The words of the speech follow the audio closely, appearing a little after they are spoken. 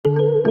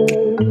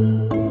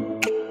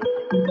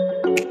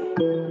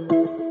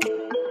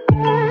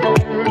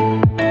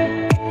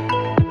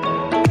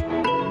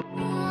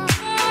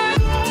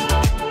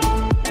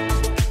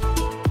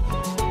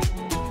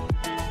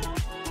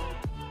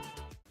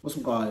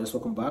Guys,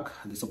 welcome back.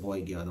 This is your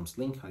boy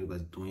Adamslink. How you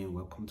guys doing?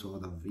 Welcome to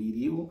another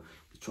video.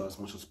 Try as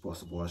much as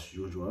possible as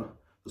usual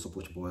to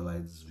support your boy.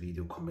 Like this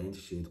video, comment,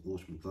 share it all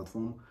my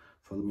platform.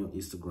 Follow me on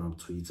Instagram,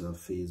 Twitter,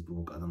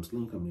 Facebook,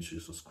 Adamslink, and make sure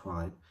you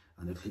subscribe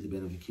and then hit the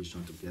bell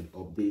notification to get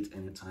updates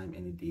anytime,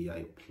 any day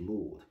I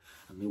upload.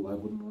 And meanwhile,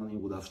 good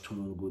morning, good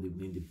afternoon, good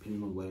evening,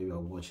 depending on where you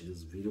are watching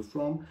this video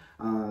from.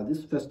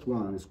 This first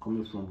one is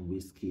coming from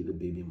WIZKID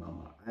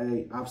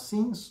Babymama. I've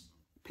seen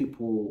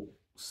people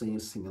saying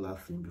similar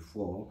thing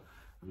before,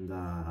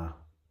 and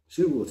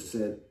she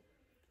said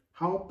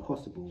how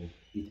possible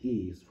it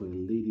is for a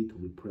lady to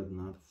be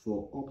pregnant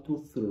for up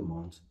to 3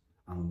 months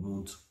and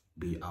won't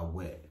be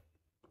aware.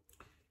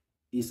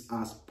 It's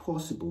as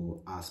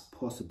possible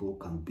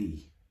can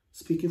be.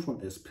 Speaking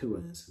from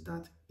experience,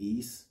 that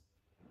is,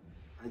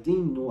 I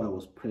didn't know I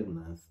was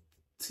pregnant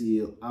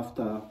till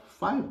after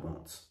 5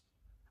 months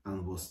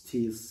and was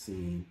still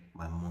seeing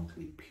my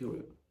monthly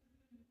period.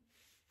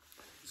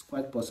 It's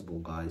quite possible,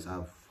 guys.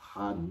 I've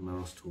had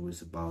numerous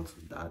stories about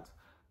that,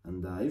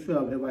 and if you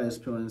have ever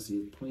experienced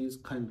it, please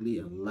kindly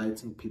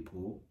enlighten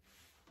people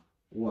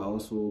who are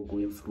also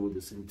going through the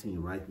same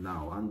thing right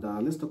now. And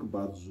let's talk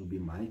about Zubby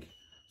Mike.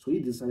 So he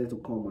decided to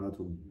come out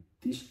to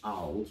dish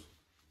out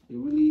a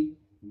really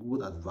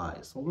good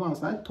advice. So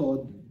once I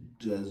thought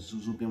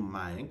Zubby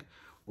Mike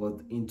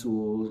was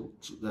into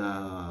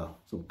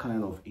some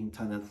kind of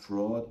internet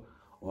fraud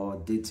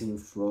or dating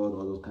fraud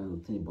or those kind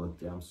of things,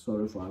 but I'm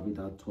sorry for having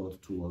that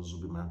thought towards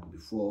Zubby Mike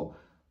before.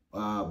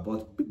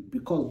 But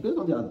because based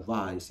on the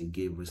advice he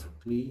gave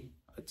recently,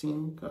 I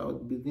think I was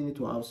beginning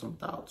to have some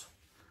doubt.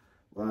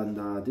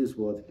 And this is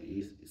what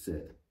he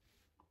said.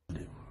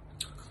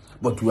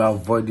 But we are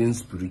avoiding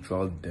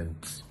spiritual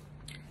dents.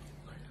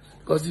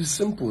 Because it's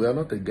simple, you're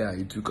not a guy,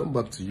 it will come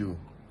back to you.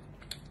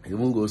 It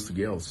even goes to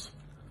girls.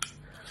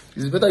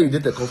 It's better you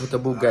date a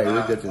comfortable guy,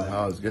 you get in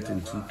house, get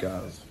in 2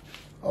 cars.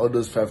 All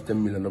those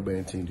 5-10 million, not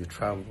anything, they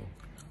travel.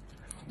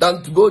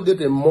 Than to go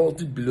date a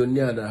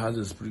multi-billionaire that has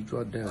a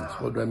spiritual dent.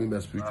 What do I mean by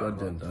spiritual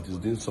dent? That is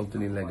doing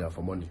something illegal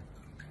for money.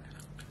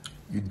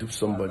 You dupe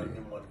somebody,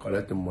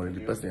 collect the money, the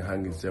person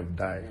hang himself,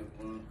 die.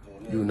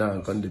 You now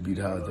come to build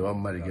house, they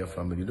want marry, get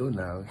family. You don't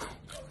know.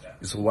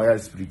 It's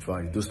wired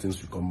spiritual, those things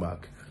will come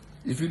back.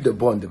 If you the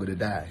bond, they're gonna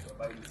die.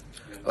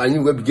 And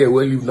you will get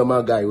where live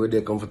normal guy where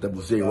they're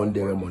comfortable, say one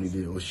day money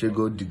there, or she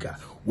go digger.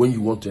 When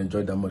you want to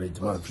enjoy that money,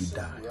 the man will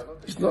die.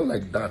 It's not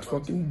like that.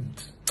 Fucking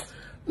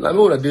I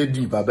know that they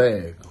deep, I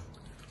beg.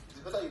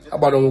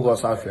 About don't go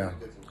Safia.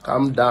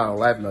 Calm down,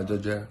 life na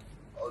Georgia.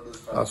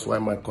 That's why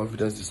my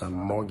confidence is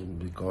unmugging,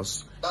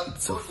 because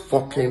it's a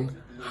fucking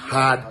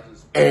hard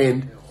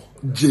and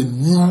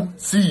genuine.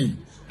 See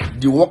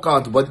the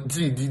workout, but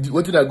see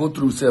what did I go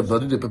through self, that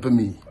did they pepper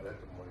me.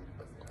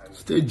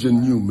 Stay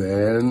genuine,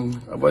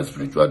 man. About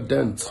spiritual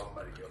dent.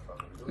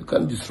 You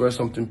can't destroy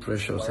something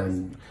precious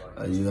and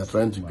you are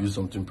trying to build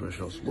something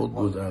precious. What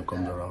goes around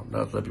comes around.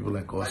 That's why people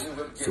like us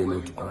say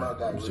no to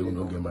crime. We say we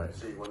don't get married.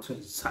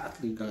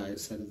 Exactly,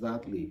 guys,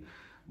 exactly.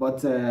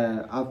 But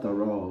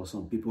after all,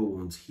 some people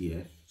won't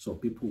hear. Some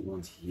people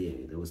won't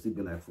hear. They will still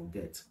be like,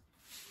 forget.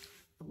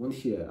 I won't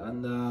hear.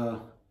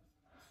 And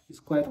it's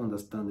quite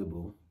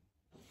understandable.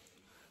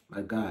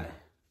 My guy,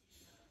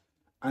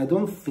 I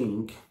don't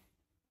think,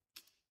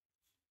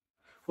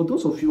 for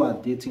those of you who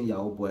are dating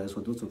Yahoo boys,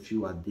 for those of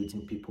you who are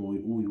dating people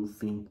who you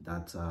think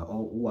that,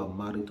 or who are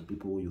married to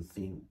people who you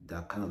think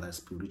they're kind of like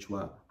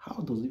spiritual, how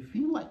does it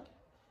feel like?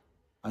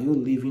 Are you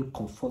living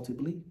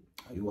comfortably?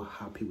 Are you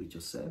happy with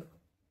yourself?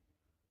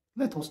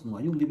 Let us know.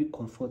 Are you living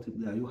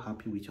comfortably? Are you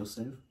happy with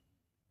yourself?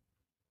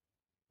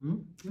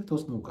 Let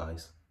us know,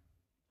 guys.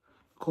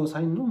 Because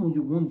I know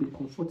you won't be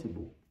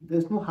comfortable.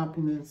 There's no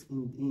happiness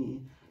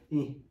in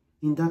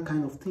that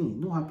kind of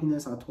thing. No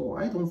happiness at all.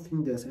 I don't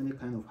think there's any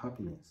kind of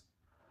happiness.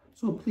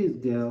 So please,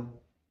 girl,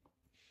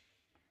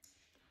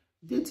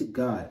 date a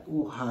guy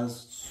who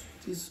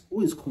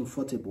is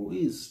comfortable, who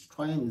is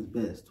trying his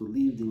best to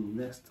live the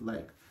next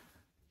life,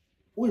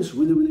 who is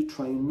really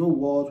trying. You know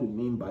what we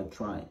mean by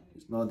trying.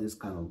 It's not this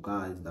kind of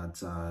guys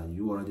that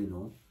you already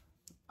know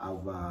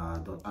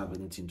don't have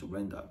anything to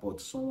render, but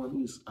someone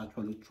who is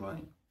actually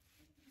trying.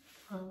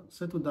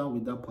 Settle down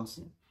with that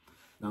person.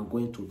 Now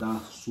going to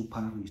that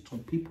super rich. Some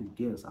people,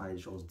 girls, are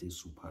just the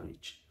super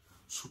rich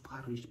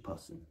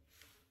person.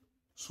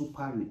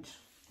 Super rich.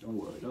 Don't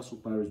worry, that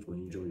super rich will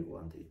enjoy you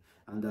one day.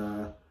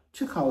 And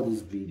check out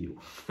this video.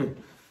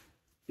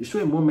 It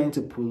shows a moment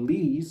a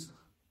police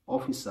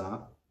officer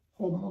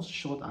almost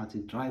shot at a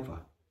driver.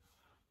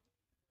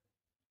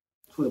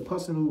 So the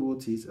person who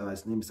wrote it,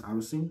 his name is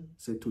Harrison,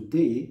 said,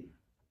 "Today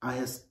I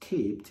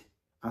escaped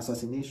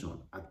assassination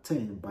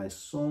attempted by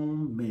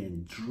some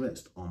men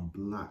dressed on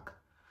black,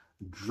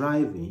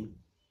 driving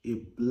a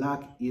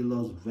black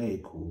Hilux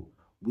vehicle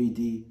with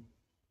the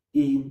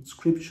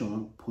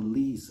inscription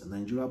police,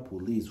 Nigeria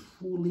police,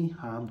 fully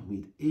armed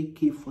with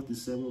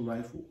AK-47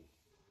 rifle.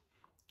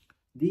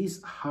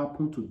 This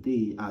happened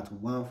today at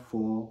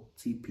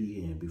 1:40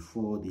 p.m.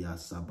 before the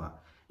Asaba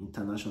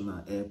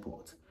International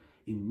Airport.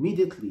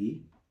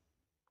 Immediately,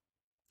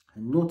 I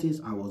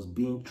noticed I was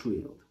being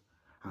trailed.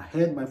 I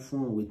held my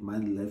phone with my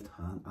left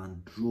hand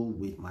and drove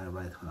with my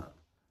right hand.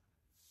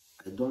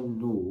 I don't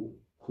know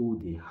who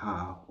they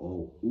are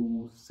or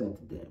who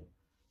sent them.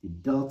 The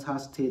Delta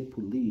State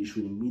Police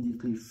should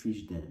immediately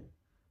fish them.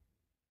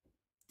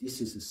 This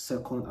is the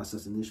second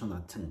assassination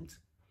attempt.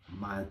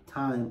 My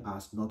time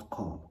has not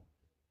come.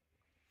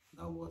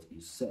 That's what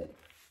he said.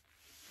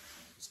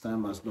 His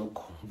time has not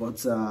come.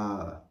 But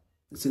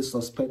it says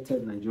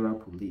suspected Nigeria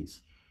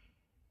police.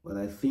 But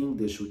I think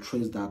they should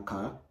trace that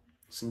car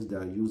since they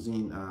are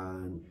using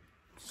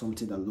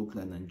something that looks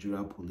like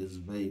Nigeria police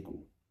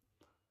vehicle.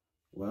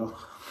 Well,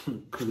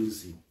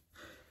 crazy.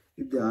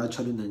 If they are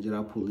actually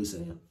Nigeria police,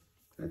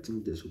 I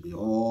think they should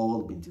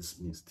all be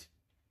dismissed.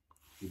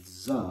 It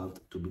deserved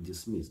to be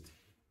dismissed.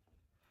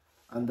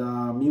 And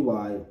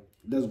meanwhile,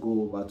 let's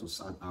go over to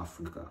South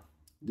Africa.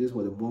 This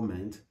was the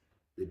moment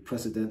the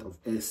president of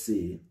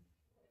SA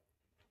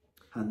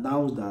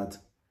announced that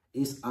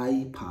his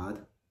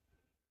iPad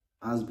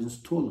has been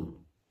stolen.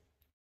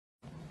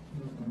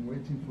 I'm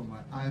waiting for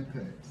my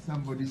iPad.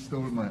 Somebody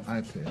stole my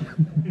iPad.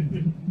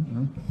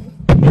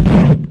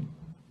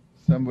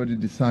 Somebody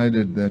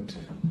decided that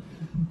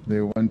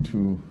they want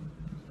to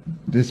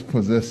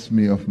dispossess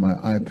me of my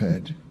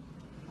iPad.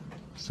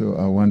 So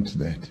I want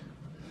that.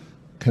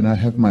 Can I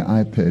have my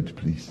iPad,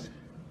 please?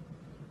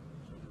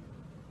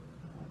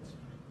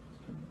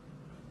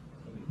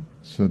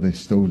 So they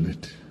stole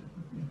it.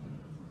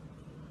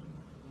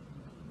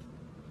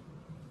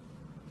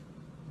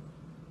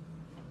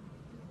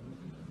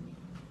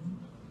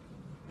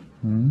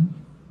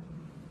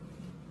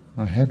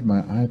 I had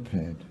my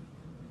iPad.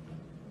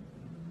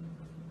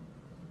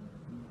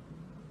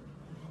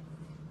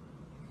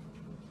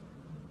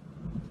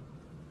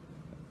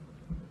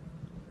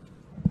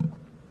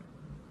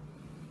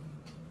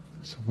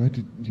 So where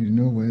did you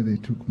know where they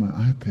took my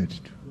iPad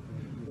to?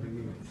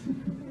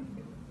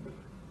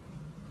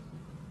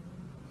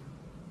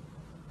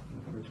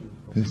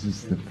 This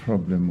is the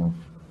problem of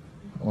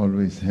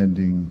always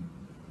handing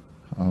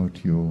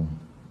out your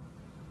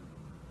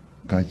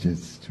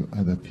gadgets to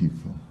other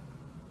people.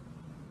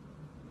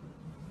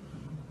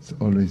 It's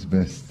always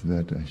best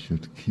that I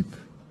should keep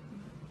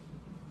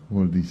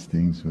all these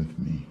things with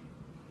me.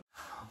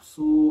 I'm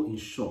so in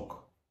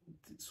shock,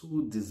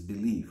 so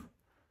disbelief.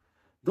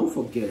 Don't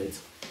forget,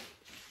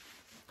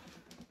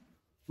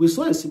 we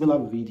saw a similar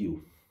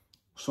video.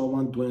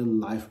 Someone doing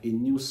live, a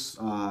news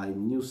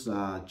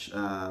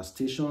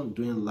station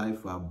doing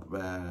live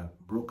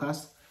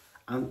broadcast,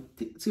 and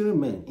Tiri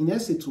men in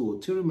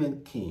SA2, Tiri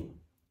men came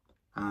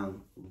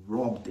and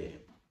robbed them.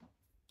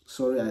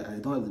 Sorry, I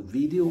don't have the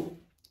video.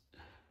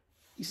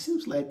 It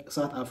seems like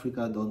South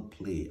Africa don't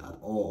play at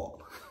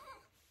all.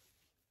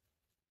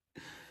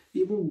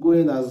 Even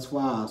going as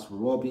far as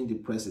robbing the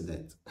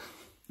president.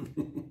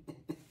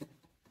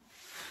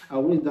 I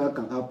wish that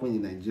can happen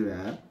in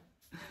Nigeria.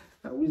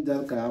 I wish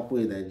that can happen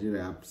in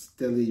Nigeria. I'm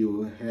telling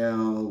you,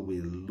 hell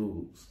will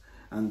lose.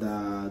 And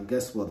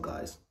guess what,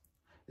 guys?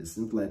 It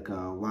seems like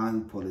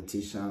one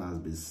politician has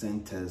been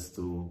sentenced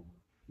to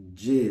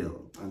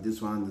jail, and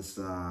this one is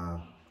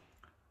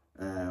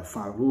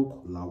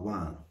Farouk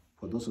Lawan.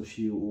 For those of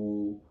you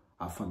who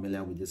are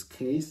familiar with this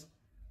case,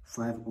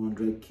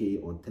 $500K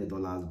or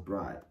 $10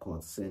 bribe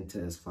court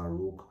sentenced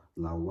Farouk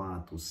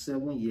Lawan to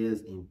 7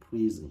 years in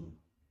prison.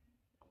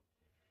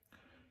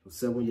 To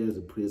 7 years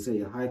in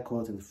prison. A high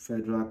court in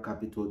Federal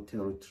Capital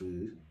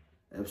Territory,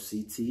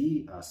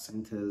 FCT, has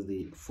sentenced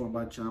the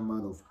former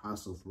chairman of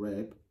House of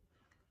Rep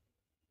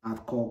Ad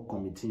hoc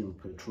Committee on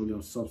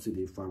Petroleum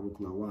Subsidy, Farouk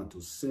Lawan, to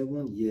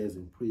 7 years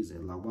in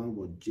prison. Lawan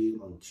was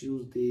jailed on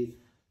Tuesday,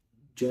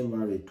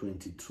 January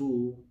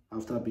 22,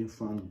 after being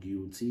found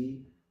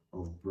guilty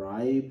of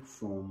bribe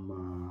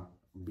from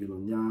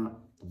billionaire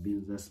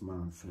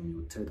businessman Femi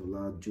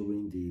Otedola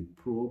during the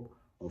probe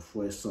of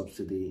fuel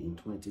subsidy in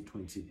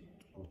 2020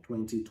 or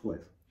 2012.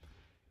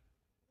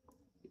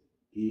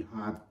 He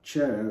had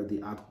chaired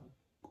the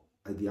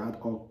ad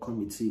hoc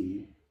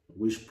committee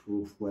which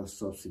proved fuel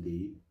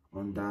subsidy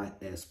under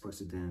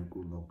ex-president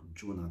Goodluck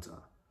Jonathan.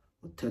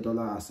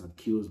 Otedola has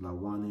accused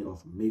Lawan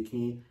of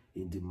making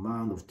a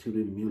demand of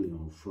 $3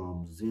 million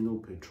from Zeno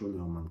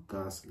Petroleum and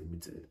Gas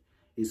Limited,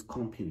 his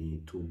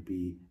company, to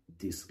be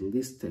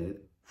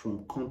dislisted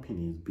from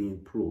companies being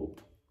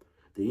probed.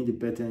 The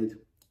Independent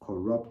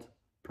Corrupt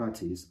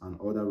Practice and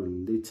Other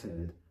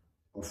Related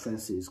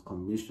Offences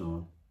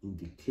Commission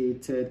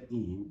indicated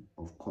him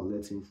of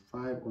collecting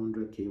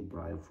 $500K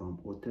bribe from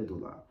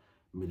Otedola,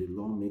 but the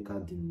lawmaker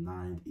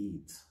denied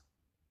it.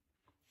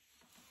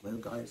 Well,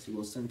 guys, he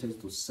was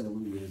sentenced to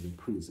 7 years in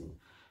prison.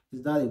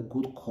 Is that a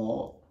good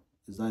call?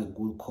 Is that a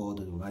good call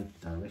in the right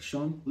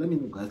direction? Let me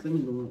know, guys. Let me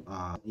know.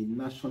 In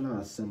National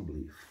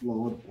Assembly,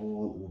 flawed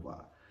all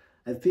over.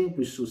 I think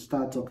we should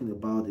start talking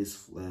about this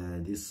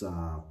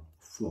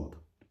flood,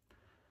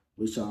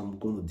 which I'm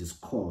going to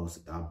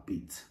discuss a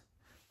bit.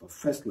 But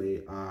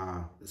firstly,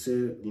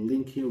 say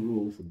linking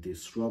rules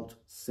disrupt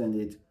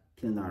Senate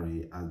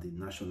plenary at the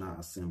National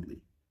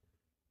Assembly.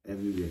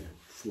 Everywhere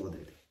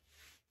flooded.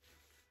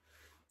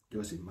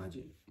 Just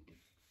imagine.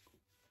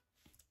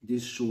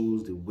 this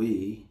shows the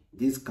way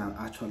this can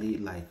actually,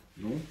 like,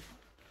 you know,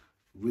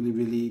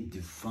 really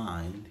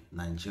define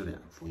Nigeria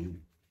for you.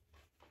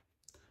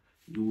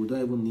 You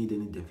don't even need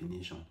any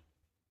definition.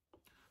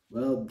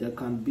 Well, there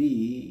can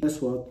be,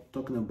 that's what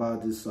talking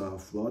about this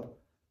flood.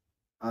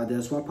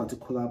 There's one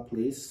particular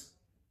place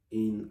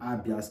in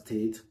Abia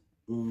State,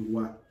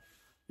 Ungwa.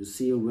 You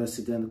see a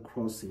resident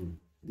crossing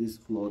this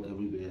flood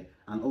everywhere,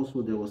 and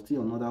also there was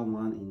still another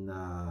one in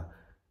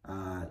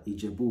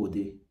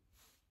Ijebu-Ode.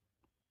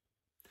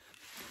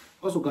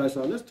 Also, guys,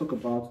 let's talk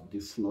about the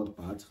flood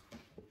part.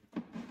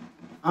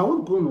 I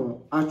was gonna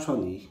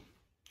actually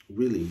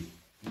really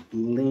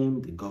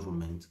blame the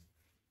government.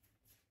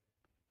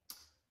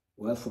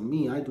 Well, for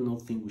me, I do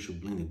not think we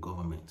should blame the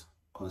government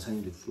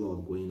concerning the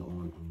flood going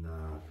on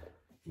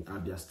in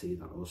Abia State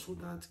and also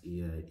that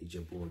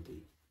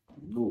Ijebu-Ode.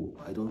 No,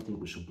 I don't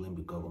think we should blame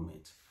the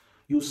government.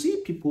 You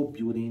see people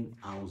building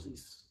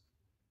houses,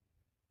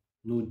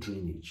 no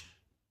drainage.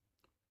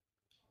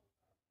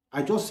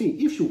 I just see,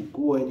 if you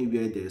go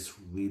anywhere there's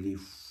really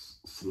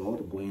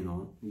flood going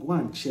on, go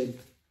and check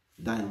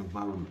that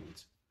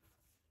environment.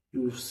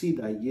 You will see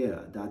that, yeah,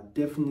 there are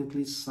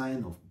definitely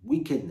signs of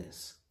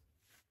wickedness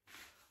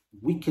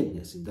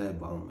in that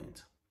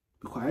environment.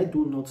 Because I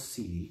do not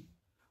see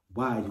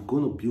why you're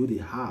going to build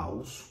a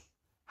house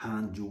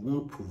and you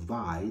won't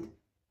provide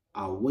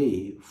a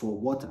way for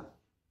water.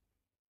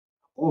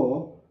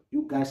 Or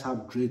you guys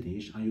have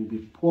drainage and you'll be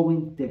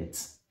pouring dirt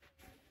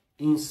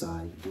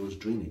inside those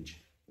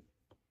drainage.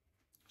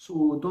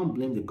 So don't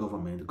blame the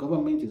government. The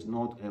government is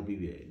not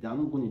everywhere. They are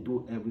not going to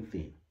do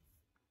everything.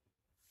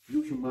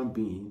 You human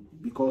being,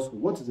 because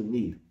what is the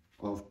need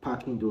of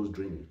packing those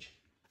drainage?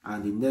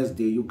 And the next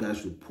day you guys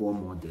should pour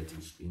more dirt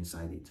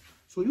inside it.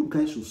 So you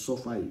guys should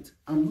suffer it.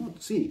 I'm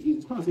not saying,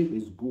 it's not as if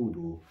it's good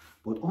though,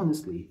 but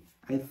honestly,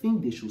 I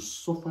think they should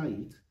suffer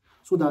it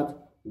so that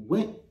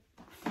when,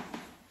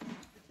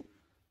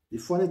 the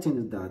funny thing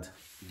is that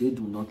they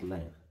do not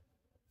learn.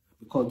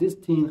 Because this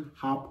thing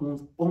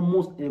happens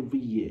almost every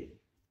year.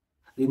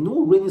 They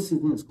know rainy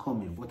season is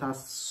coming, but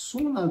as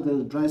soon as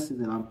there's dry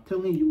season, I'm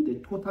telling you, they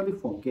totally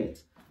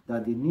forget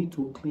that they need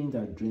to clean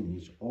their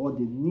drainage or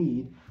they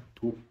need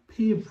to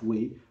pave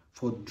way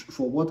for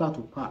water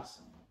to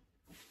pass.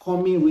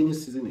 Coming rainy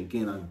season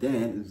again, and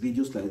then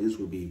videos like this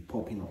will be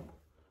popping up.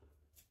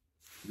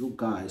 You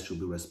guys should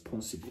be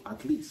responsible,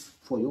 at least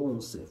for your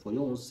own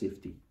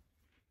safety.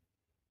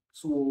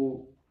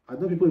 So I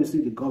know people will say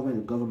the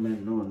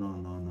government.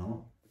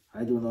 No.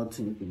 I do not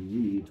think we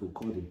need to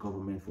call the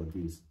government for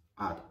this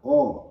at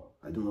all.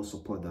 I do not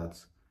support that.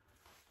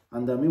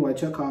 And meanwhile,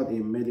 check out a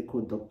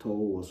medical doctor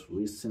who was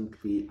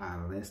recently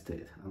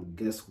arrested. And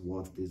guess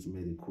what this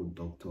medical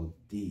doctor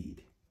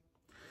did?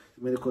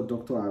 The medical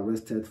doctor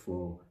arrested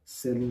for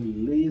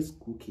selling Lay's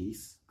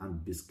cookies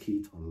and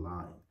biscuits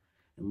online.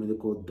 A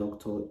medical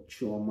doctor,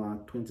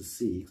 Chioma,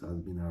 26, has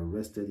been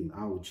arrested in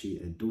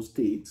Auchi, Edo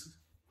State,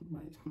 my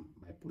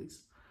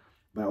place,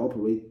 by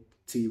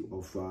operative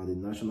of the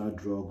National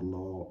Drug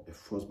Law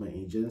Enforcement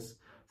Agents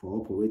for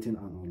operating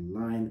an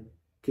online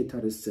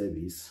catering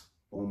service,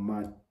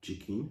 Oma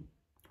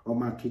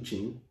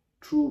Kitchen,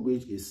 through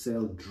which it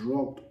sells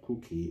drugged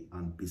cookie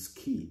and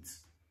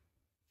biscuits.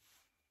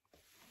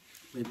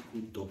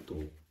 Medical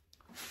doctor,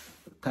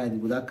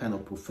 with that kind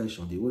of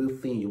profession, the only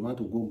thing you want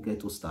to go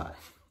ghetto style,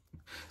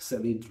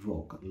 selling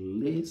drug,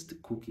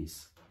 laced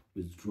cookies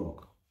with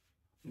drug.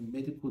 A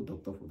medical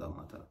doctor for that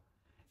matter.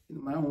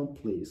 In my own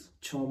place,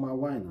 Choma,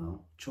 why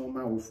now?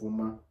 Choma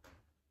Ufoma.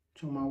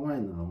 Choma, why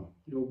now?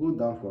 You'll go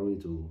down for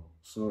it, oh.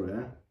 Sorry,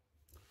 eh?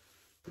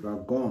 You are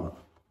gone.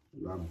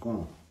 You are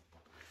gone.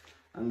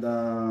 And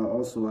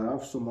also, I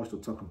have so much to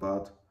talk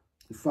about.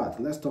 In fact,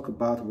 let's talk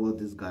about what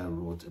this guy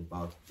wrote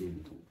about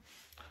Davido.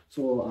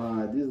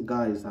 So, this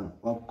guy is an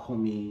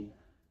upcoming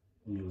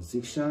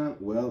musician.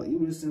 Well, he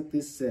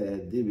recently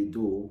said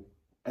Davido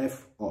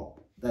F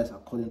up. That's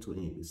according to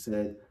him. He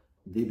said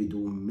Davido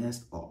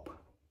messed up.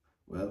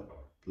 Well,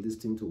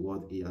 listen to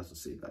what he has to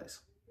say, guys.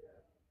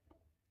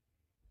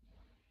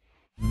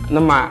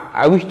 No,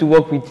 I wish to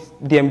work with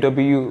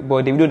DMW,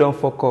 but Davido don't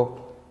fuck up.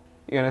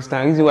 You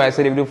understand? The reason why I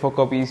said Davido fuck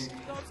up is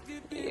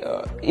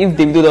if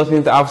Davido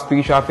doesn't have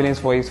spiritual feelings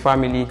for his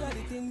family,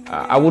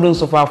 I wouldn't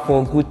suffer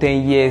for a good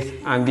 10 years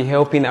and be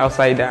helping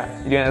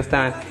outsider. You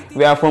understand?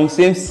 We are from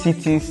same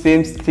city,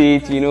 same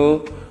state, you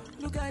know.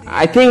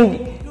 I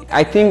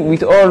think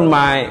with all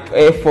my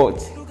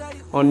effort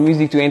on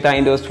music to enter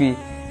industry,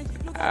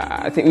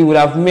 I think we would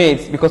have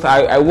met because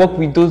I work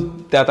with those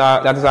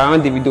that is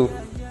around Davido.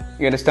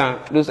 You understand?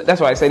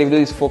 That's why I said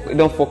Davido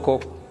don't fuck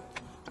up.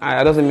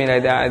 It doesn't mean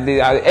like that.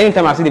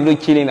 Anytime I see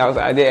Davido chilling, I was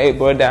like, hey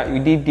brother,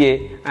 you did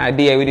there, and I did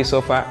here with the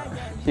suffer.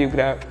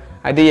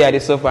 I did here at the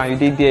suffer, and you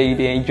did there, you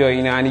did enjoy,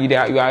 you know, and you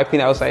are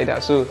helping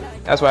outsider. So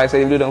that's why I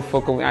said Davido don't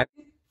fuck up.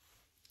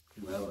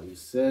 Well, you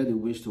said you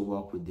wish to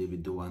work with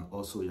Davido, and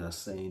also you are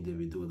saying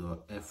Davido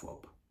don't F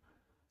up.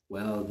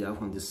 Well, they are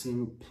from the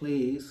same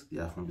place, they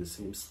are from the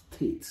same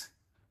state,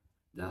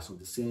 they are from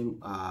the same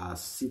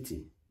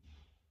city.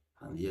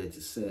 And yet he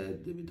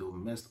said Davido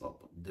messed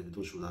up.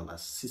 Davido should have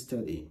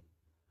assisted him.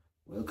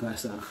 Well,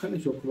 guys, I'm kind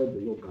of sure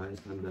below, guys,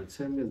 and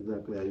tell me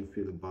exactly how you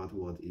feel about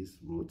what is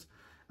wrote.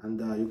 And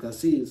you can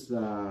see his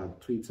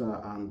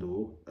Twitter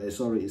handle,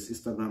 sorry, his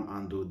Instagram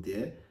handle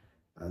there.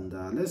 And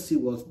let's see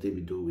what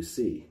Davido will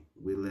say.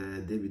 Will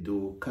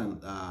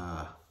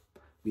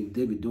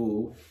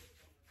Davido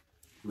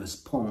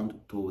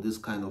respond to this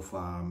kind of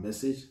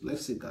message?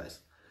 Let's see, guys.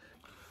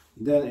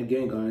 Then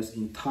again, guys,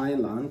 in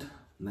Thailand,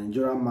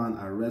 Nigerian man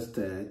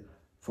arrested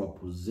for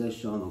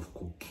possession of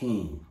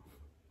cocaine.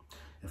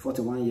 A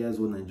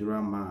 41-year-old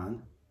Nigerian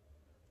man,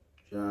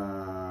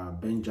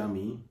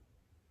 Benjamin,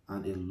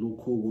 and a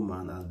local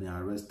woman has been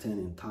arrested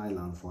in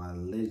Thailand for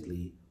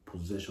allegedly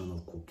possession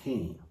of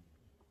cocaine.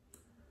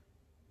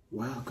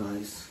 Well,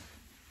 guys,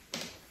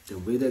 they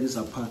raided his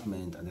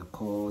apartment and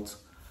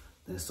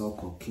they saw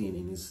cocaine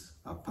in his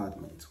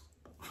apartment.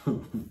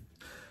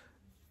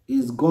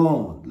 It's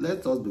gone.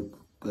 Let us be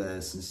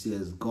sincere,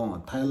 it's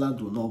gone. Thailand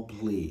do not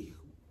play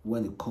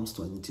when it comes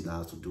to anything that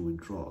has to do with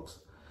drugs.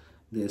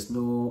 There's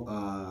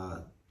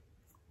no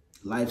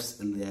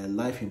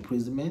life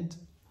imprisonment.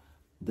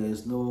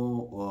 There's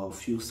no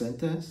few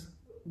sentence.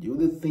 The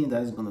only thing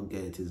that is gonna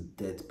get is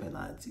death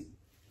penalty.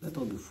 Let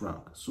us be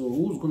frank. So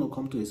who's gonna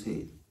come to his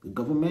aid? The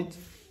government?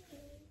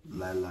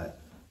 Lie.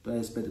 Don't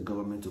expect the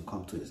government to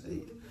come to his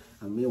aid.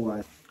 And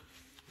meanwhile,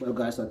 well,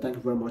 guys, thank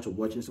you very much for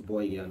watching. It's your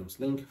boy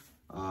Adamslink.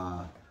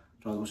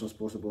 Try as much as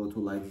possible to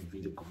like this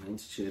video, comment,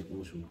 share,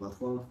 promotion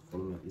platform.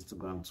 Follow me on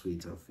Instagram,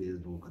 Twitter,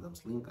 Facebook,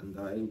 Adamslink, and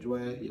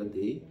enjoy your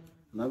day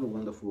and have a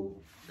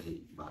wonderful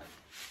day. Bye.